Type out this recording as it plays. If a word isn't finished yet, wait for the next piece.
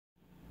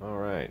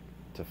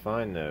to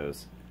find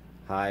those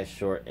high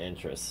short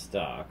interest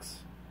stocks,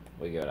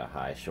 we go to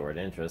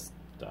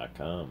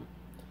highshortinterest.com,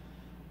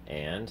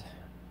 and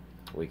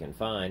we can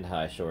find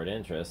high short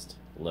interest,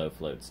 low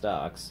float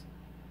stocks.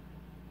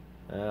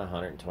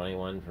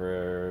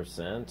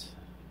 121%.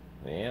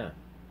 Yeah,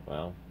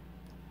 well,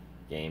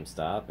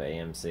 GameStop,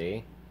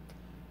 AMC,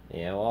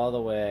 all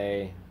the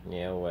way,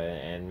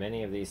 and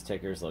many of these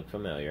tickers look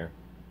familiar.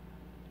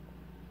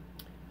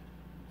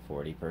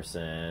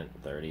 40%,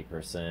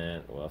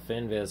 30%. Well,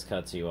 FinViz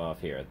cuts you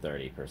off here at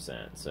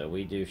 30%. So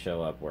we do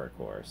show up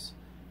Workhorse.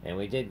 And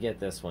we did get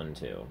this one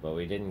too, but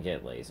we didn't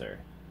get Laser.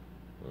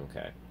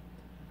 Okay.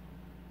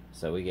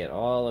 So we get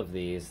all of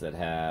these that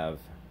have,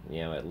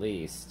 at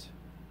least,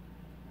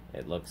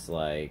 it looks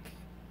like,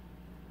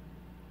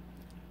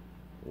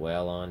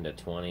 well on to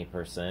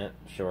 20%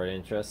 short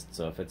interest.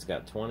 So if it's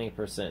got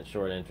 20%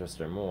 short interest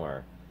or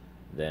more,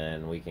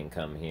 then we can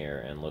come here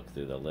and look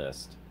through the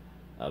list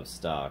of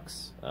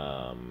stocks,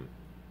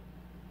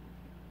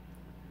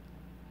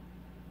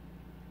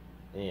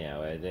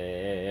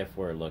 if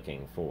we're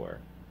looking for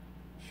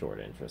short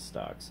interest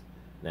stocks.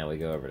 Now we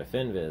go over to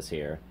FinViz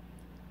here.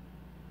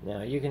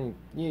 Now you can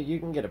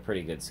get a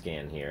pretty good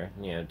scan here.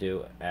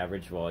 Do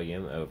average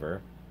volume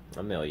over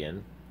 1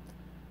 million,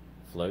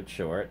 float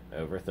short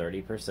over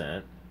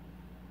 30%.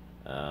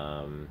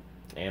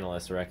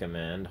 Analysts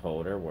recommend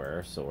hold or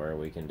worse, or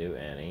we can do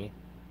any.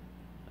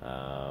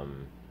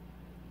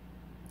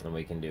 And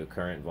we can do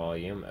current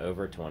volume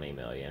over 20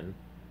 million,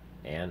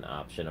 and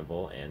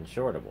optionable and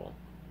shortable.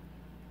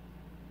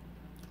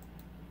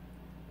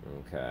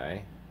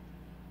 Okay.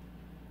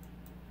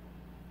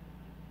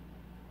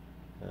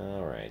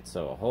 Alright,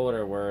 so a hold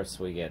or worse,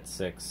 we get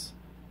 6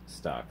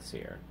 stocks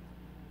here.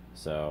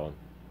 So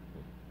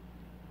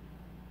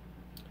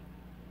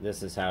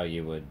this is how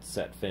you would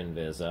set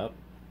FinViz up,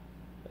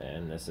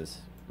 and this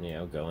is,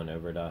 going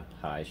over to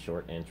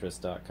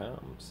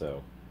highshortinterest.com.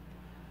 So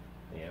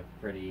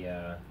pretty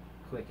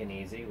quick and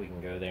easy. We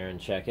can go there and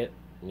check it,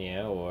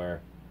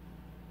 or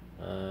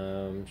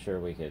I'm sure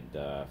we could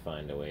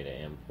find a way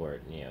to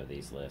import,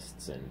 these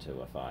lists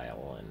into a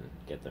file and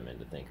get them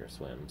into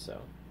Thinkorswim.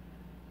 So,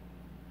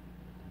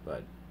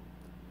 but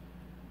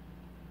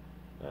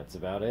that's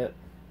about it.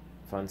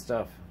 Fun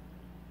stuff.